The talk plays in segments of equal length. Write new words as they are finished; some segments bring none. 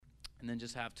and then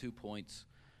just have 2 points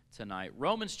tonight.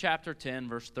 Romans chapter 10,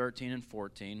 verse 13 and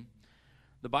 14.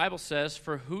 The Bible says,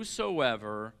 "For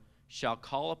whosoever shall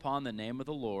call upon the name of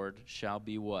the Lord shall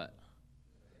be" what?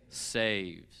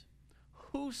 Saved.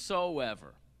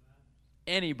 Whosoever.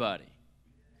 Anybody.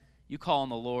 You call on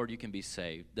the Lord, you can be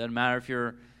saved. Doesn't matter if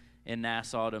you're in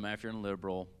Nassau, doesn't matter if you're in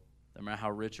Liberal, doesn't matter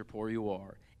how rich or poor you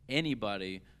are.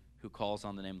 Anybody who calls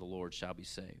on the name of the Lord shall be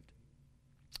saved.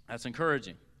 That's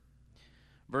encouraging.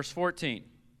 Verse 14.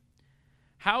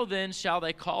 "How then shall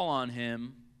they call on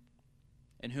him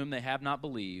in whom they have not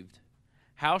believed?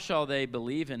 How shall they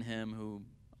believe in him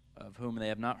of whom they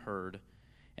have not heard?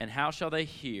 And how shall they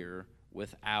hear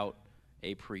without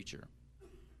a preacher?"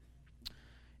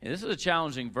 And this is a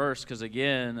challenging verse because,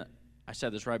 again, I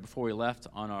said this right before we left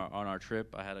on our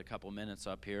trip. I had a couple minutes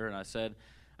up here, and I said,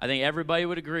 I think everybody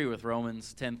would agree with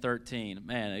Romans 10:13.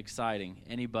 Man, exciting.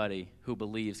 Anybody who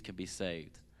believes can be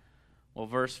saved. Well,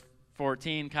 verse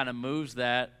 14 kind of moves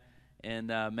that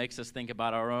and makes us think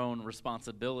about our own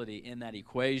responsibility in that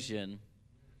equation.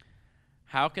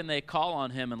 How can they call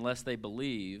on him unless they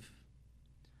believe?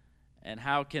 And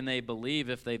how can they believe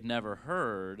if they've never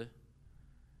heard?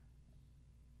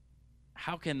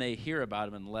 How can they hear about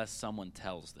him unless someone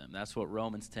tells them? That's what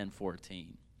Romans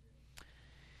 10:14.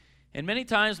 And many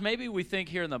times, maybe we think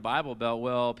here in the Bible Belt,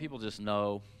 well, people just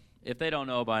know. If they don't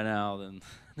know by now, then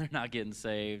they're not getting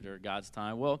saved or God's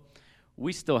time. Well,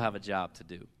 we still have a job to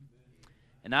do.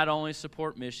 And not only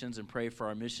support missions and pray for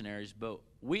our missionaries, but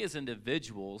we as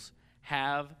individuals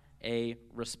have a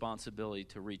responsibility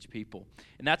to reach people.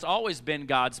 And that's always been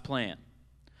God's plan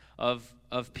of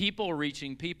people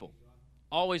reaching people.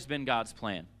 Always been God's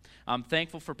plan. I'm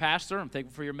thankful for Pastor. I'm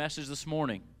thankful for your message this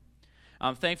morning.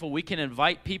 I'm thankful we can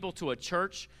invite people to a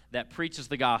church that preaches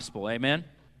the gospel. Amen?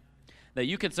 That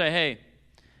you can say, hey,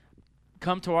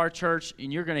 come to our church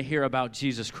and you're going to hear about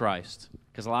Jesus Christ.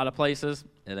 Because a lot of places,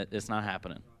 it's not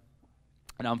happening.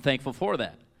 And I'm thankful for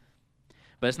that.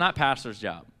 But it's not pastor's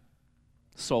job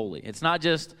solely. It's not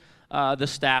just the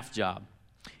staff job.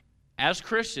 As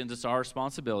Christians, it's our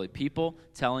responsibility. People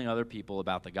telling other people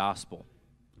about the gospel.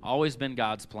 Always been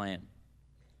God's plan.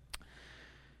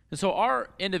 And so our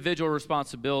individual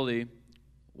responsibility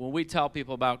when we tell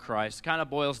people about Christ kind of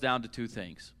boils down to 2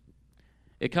 things.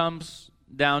 It comes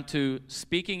down to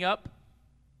speaking up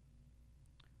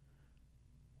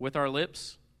with our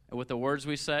lips and with the words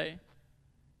we say,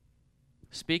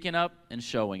 speaking up and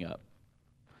showing up.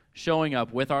 Showing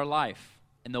up with our life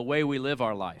and the way we live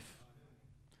our life.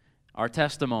 Our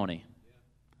testimony.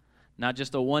 Not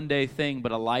just a one-day thing,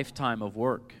 but a lifetime of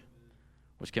work,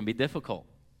 which can be difficult.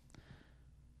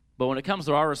 But when it comes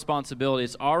to our responsibility,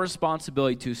 it's our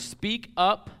responsibility to speak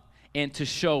up and to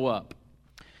show up.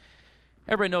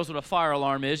 Everybody knows what a fire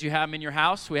alarm is. You have them in your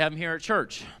house. We have them here at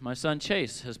church. My son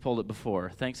Chase has pulled it before.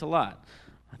 Thanks a lot.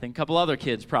 I think a couple other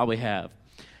kids probably have.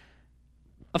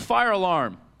 A fire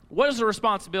alarm. What is the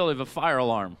responsibility of a fire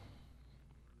alarm?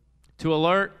 To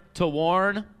alert, to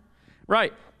warn,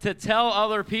 right? To tell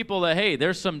other people that, hey,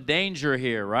 there's some danger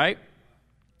here, right?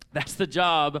 That's the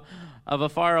job of a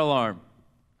fire alarm.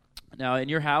 Now, in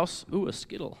your house, a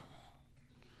Skittle.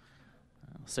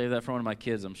 I'll save that for one of my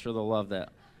kids. I'm sure they'll love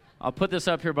that. I'll put this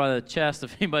up here by the chest.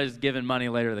 If anybody's giving money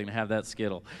later, they can have that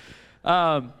Skittle.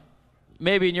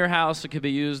 Maybe in your house, it could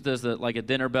be used as like a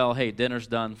dinner bell. Hey, dinner's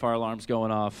done. Fire alarm's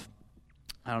going off.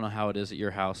 I don't know how it is at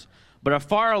your house. But a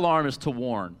fire alarm is to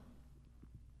warn.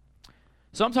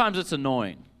 Sometimes it's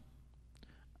annoying.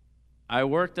 I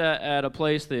worked at a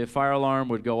place, the fire alarm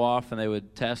would go off, and they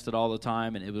would test it all the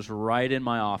time, and it was right in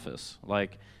my office,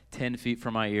 like 10 feet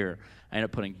from my ear. I ended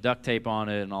up putting duct tape on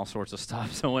it and all sorts of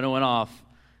stuff, so when it went off,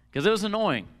 because it was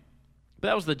annoying. But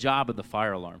that was the job of the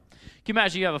fire alarm. Can you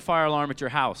imagine you have a fire alarm at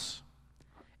your house?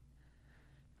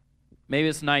 Maybe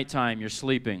it's nighttime, you're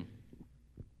sleeping.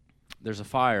 There's a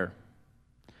fire.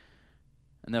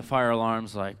 And the fire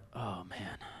alarm's like, oh,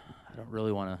 man, I don't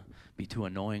really want to be too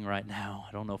annoying right now.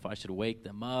 I don't know if I should wake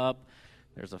them up.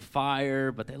 There's a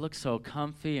fire, but they look so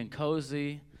comfy and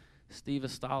cozy. Steve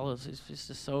Estalos is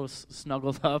just so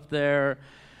snuggled up there.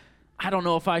 I don't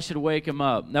know if I should wake him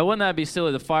up. Now, wouldn't that be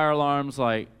silly? The fire alarm's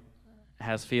like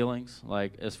has feelings,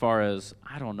 like as far as,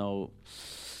 I don't know,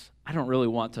 I don't really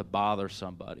want to bother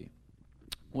somebody.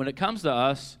 When it comes to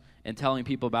us and telling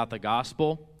people about the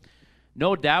gospel,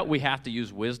 no doubt we have to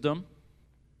use wisdom,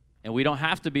 and we don't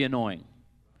have to be annoying.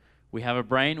 We have a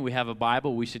brain, we have a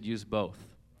Bible, we should use both.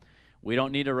 We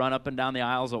don't need to run up and down the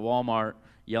aisles at Walmart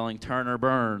yelling, turn or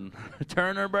burn,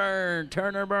 turn or burn,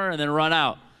 turn or burn, and then run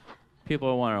out. People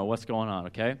are wondering what's going on,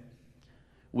 okay?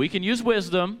 We can use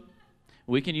wisdom,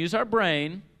 we can use our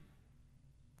brain,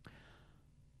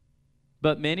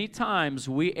 But many times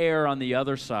we err on the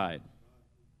other side.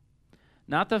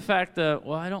 Not the fact that,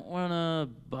 well, I don't want to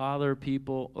bother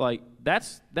people. Like,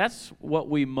 that's what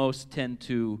we most tend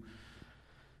to,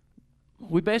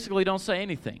 we basically don't say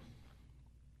anything.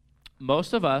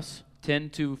 Most of us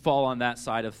tend to fall on that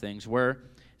side of things, where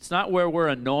it's not where we're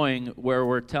annoying, where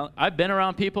we're telling. I've been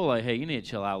around people like, hey, you need to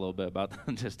chill out a little bit about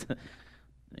just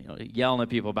yelling at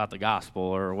people about the gospel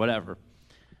or whatever.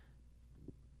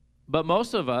 But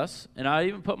most of us, and I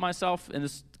even put myself in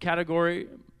this category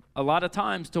a lot of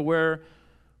times, to where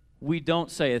we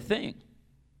don't say a thing.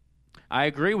 I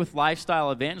agree with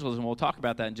lifestyle evangelism. We'll talk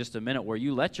about that in just a minute, where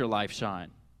you let your life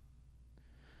shine.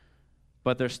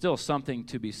 But there's still something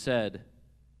to be said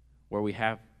where we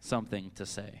have something to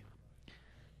say.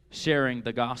 Sharing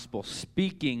the gospel,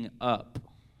 speaking up.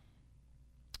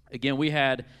 Again, we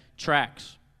had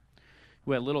tracts.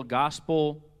 We had a little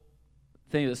gospel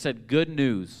thing that said good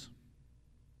news.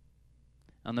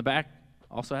 On the back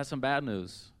also had some bad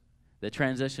news that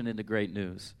transitioned into great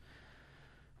news.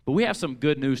 But we have some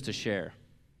good news to share.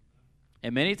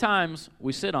 And many times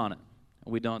we sit on it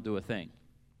and we don't do a thing.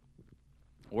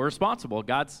 We're responsible.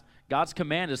 God's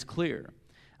command is clear.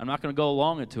 I'm not going to go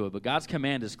along into it, but God's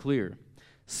command is clear.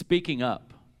 Speaking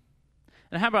up.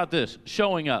 And how about this?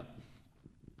 Showing up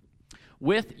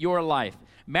with your life.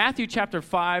 Matthew chapter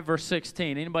 5, verse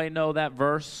 16. Anybody know that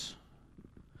verse?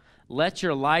 Let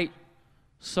your light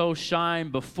so shine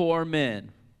before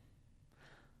men.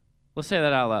 Let's say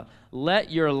that out loud.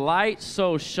 Let your light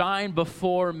so shine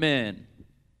before men.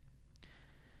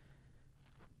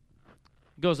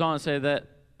 It goes on to say that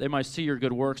they might see your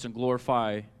good works and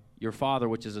glorify your Father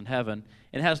which is in heaven.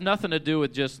 It has nothing to do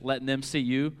with just letting them see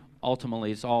you.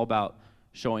 Ultimately, it's all about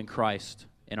showing Christ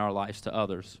in our lives to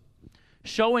others.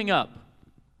 Showing up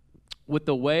with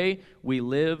the way we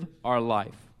live our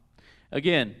life.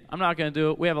 Again, I'm not going to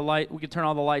do it. We have a light. We can turn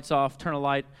all the lights off, turn a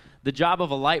light. The job of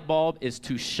a light bulb is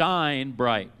to shine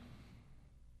bright.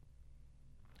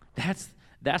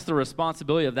 That's the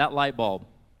responsibility of that light bulb.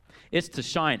 It's to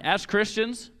shine. As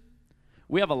Christians,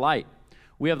 we have a light.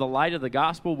 We have the light of the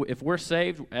gospel. If we're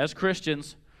saved as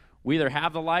Christians, we either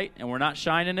have the light and we're not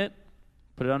shining it,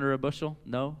 put it under a bushel.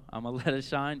 No, I'm going to let it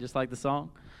shine, just like the song.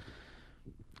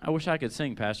 I wish I could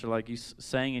sing, Pastor, like you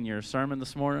sang in your sermon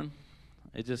this morning.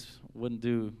 It just wouldn't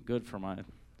do good for my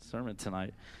sermon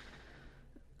tonight.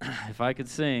 If I could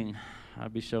sing,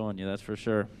 I'd be showing you, that's for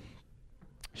sure.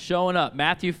 Showing up,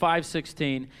 Matthew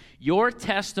 5:16, your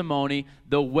testimony,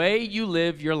 the way you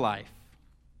live your life.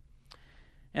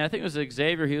 And I think it was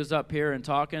Xavier, he was up here and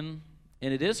talking,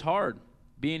 and it is hard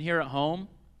being here at home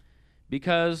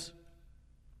because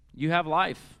you have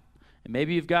life. And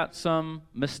maybe you've got some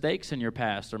mistakes in your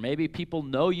past, or maybe people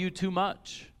know you too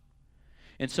much.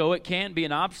 And so it can be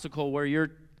an obstacle where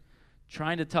you're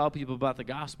trying to tell people about the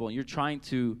gospel, and you're trying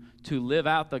to live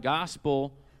out the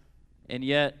gospel, and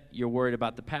yet you're worried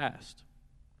about the past.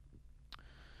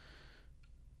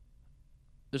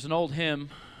 There's an old hymn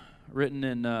written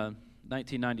in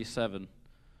 1997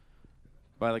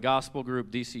 by the gospel group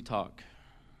DC Talk.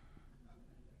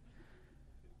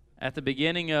 At the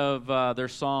beginning of their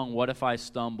song, What If I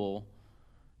Stumble,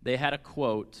 they had a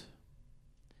quote.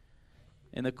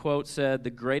 And the quote said, the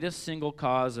greatest single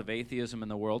cause of atheism in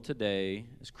the world today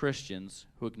is Christians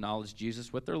who acknowledge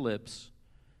Jesus with their lips,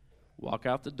 walk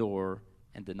out the door,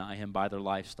 and deny him by their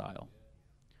lifestyle.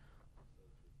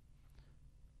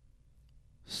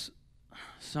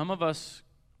 Some of us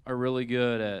are really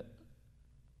good at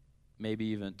maybe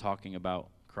even talking about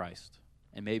Christ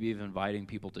and maybe even inviting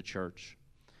people to church.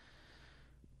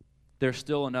 There's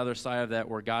still another side of that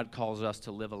where God calls us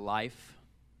to live a life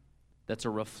that's a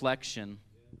reflection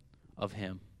of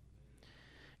him.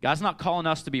 God's not calling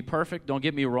us to be perfect. Don't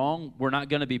get me wrong. We're not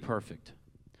going to be perfect.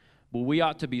 But we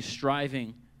ought to be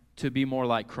striving to be more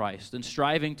like Christ and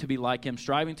striving to be like him,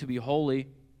 striving to be holy,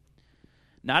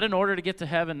 not in order to get to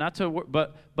heaven,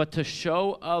 but to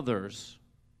show others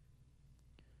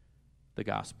the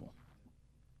gospel.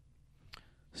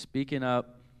 Speaking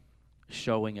up,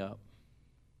 showing up.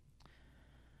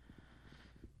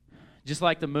 Just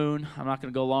like the moon, I'm not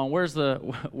going to go long. Where's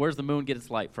the moon get its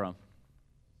light from?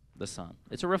 The sun.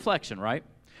 It's a reflection, right?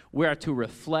 We are to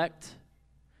reflect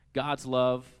God's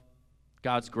love,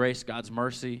 God's grace, God's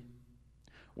mercy.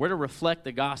 We're to reflect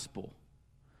the gospel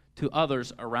to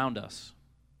others around us.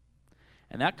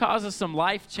 And that causes some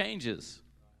life changes.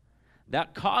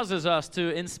 That causes us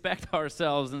to inspect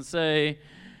ourselves and say,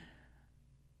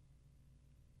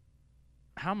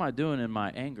 how am I doing in my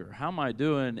anger? How am I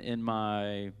doing in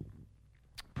my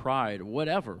pride?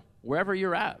 Whatever. Wherever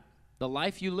you're at, the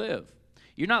life you live.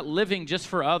 You're not living just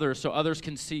for others so others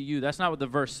can see you. That's not what the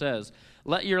verse says.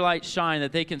 Let your light shine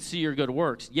that they can see your good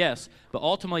works. Yes, but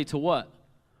ultimately to what?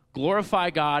 Glorify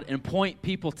God and point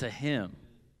people to Him.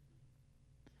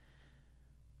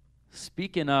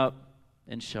 Speaking up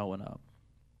and showing up.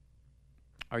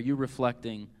 Are you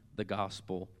reflecting the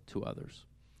gospel to others?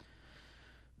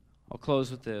 I'll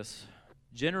close with this.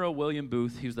 General William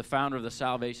Booth, he was the founder of the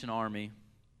Salvation Army.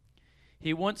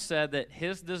 He once said that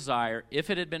his desire, if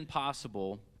it had been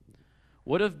possible,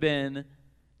 would have been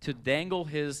to dangle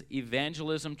his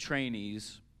evangelism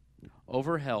trainees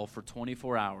over hell for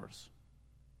 24 hours,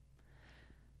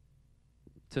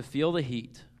 to feel the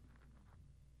heat,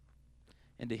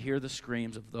 and to hear the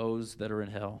screams of those that are in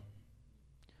hell.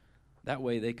 That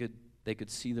way they could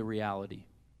see the reality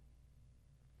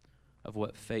of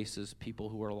what faces people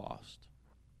who are lost.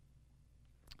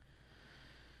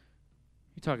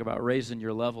 You talk about raising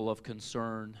your level of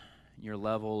concern, your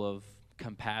level of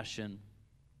compassion.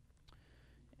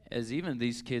 As even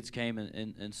these kids came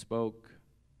and spoke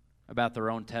about their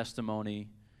own testimony,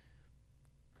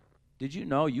 did you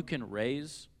know you can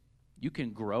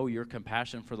grow your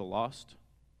compassion for the lost?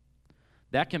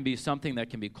 That can be something that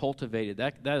can be cultivated.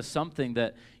 That is something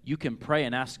that you can pray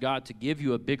and ask God to give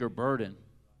you a bigger burden.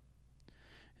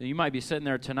 And you might be sitting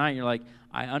there tonight and you're like,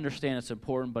 I understand it's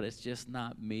important, but it's just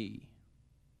not me.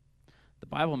 The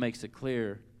Bible makes it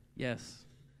clear, yes,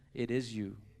 it is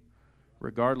you.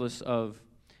 Regardless of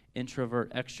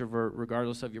introvert, extrovert,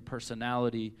 regardless of your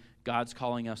personality, God's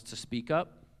calling us to speak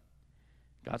up.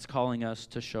 God's calling us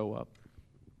to show up.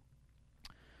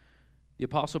 The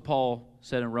Apostle Paul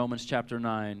said in Romans chapter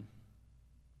 9,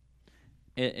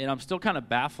 and I'm still kind of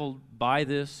baffled by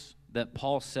this, that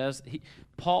Paul says, the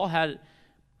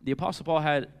Apostle Paul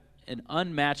had an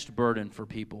unmatched burden for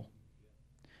people.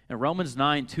 In Romans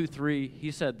 9, 2, 3,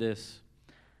 he said this.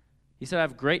 He said, I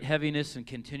have great heaviness and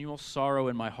continual sorrow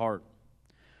in my heart,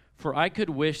 for I could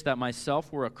wish that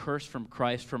myself were accursed from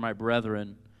Christ for my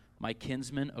brethren, my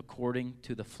kinsmen according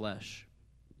to the flesh.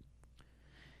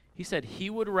 He said he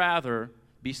would rather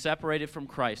be separated from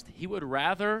Christ. He would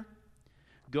rather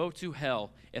go to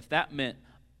hell if that meant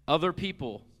other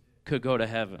people could go to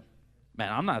heaven.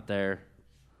 Man, I'm not there.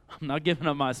 I'm not giving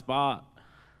up my spot.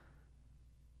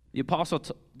 The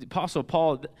Apostle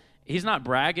Paul, he's not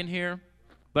bragging here,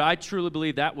 but I truly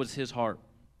believe that was his heart.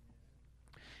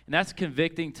 And that's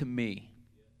convicting to me,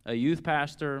 a youth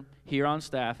pastor here on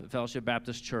staff at Fellowship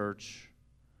Baptist Church,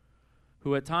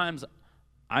 who at times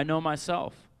I know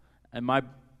myself and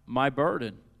my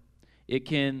burden, it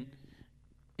can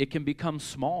become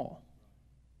small.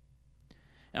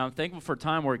 And I'm thankful for a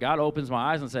time where God opens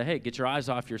my eyes and says, hey, get your eyes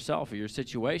off yourself or your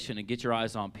situation and get your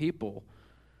eyes on people.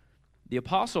 The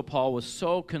Apostle Paul was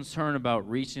so concerned about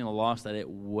reaching the lost that it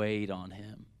weighed on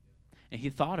him. And he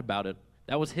thought about it.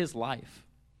 That was his life.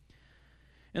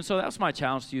 And so that's my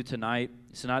challenge to you tonight.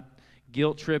 It's not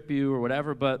guilt trip you or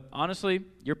whatever, but honestly,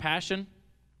 your passion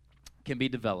can be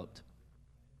developed.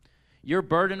 Your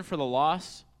burden for the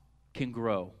lost can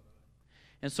grow.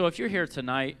 And so if you're here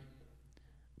tonight,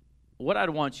 what I'd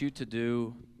want you to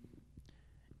do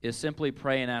is simply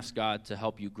pray and ask God to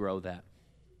help you grow that.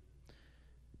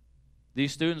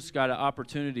 These students got an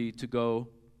opportunity to go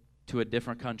to a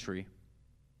different country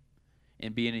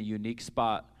and be in a unique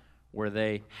spot where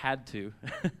they had to.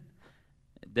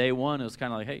 Day one, it was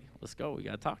kind of like, hey, let's go. We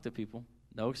got to talk to people.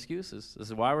 No excuses. This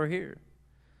is why we're here.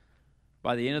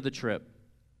 By the end of the trip,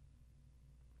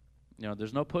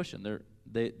 there's no pushing.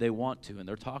 They want to, and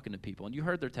they're talking to people. And you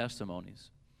heard their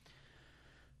testimonies.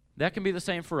 That can be the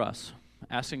same for us,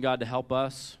 asking God to help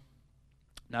us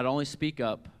not only speak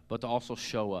up, but to also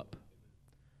show up.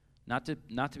 Not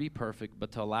to be perfect,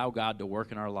 but to allow God to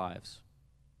work in our lives.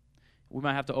 We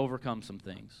might have to overcome some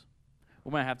things.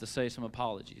 We might have to say some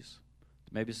apologies,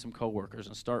 maybe some coworkers,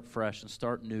 and start fresh and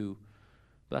start new.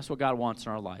 But that's what God wants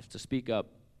in our life, to speak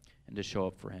up and to show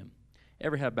up for Him.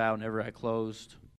 Every head bowed and every eye closed.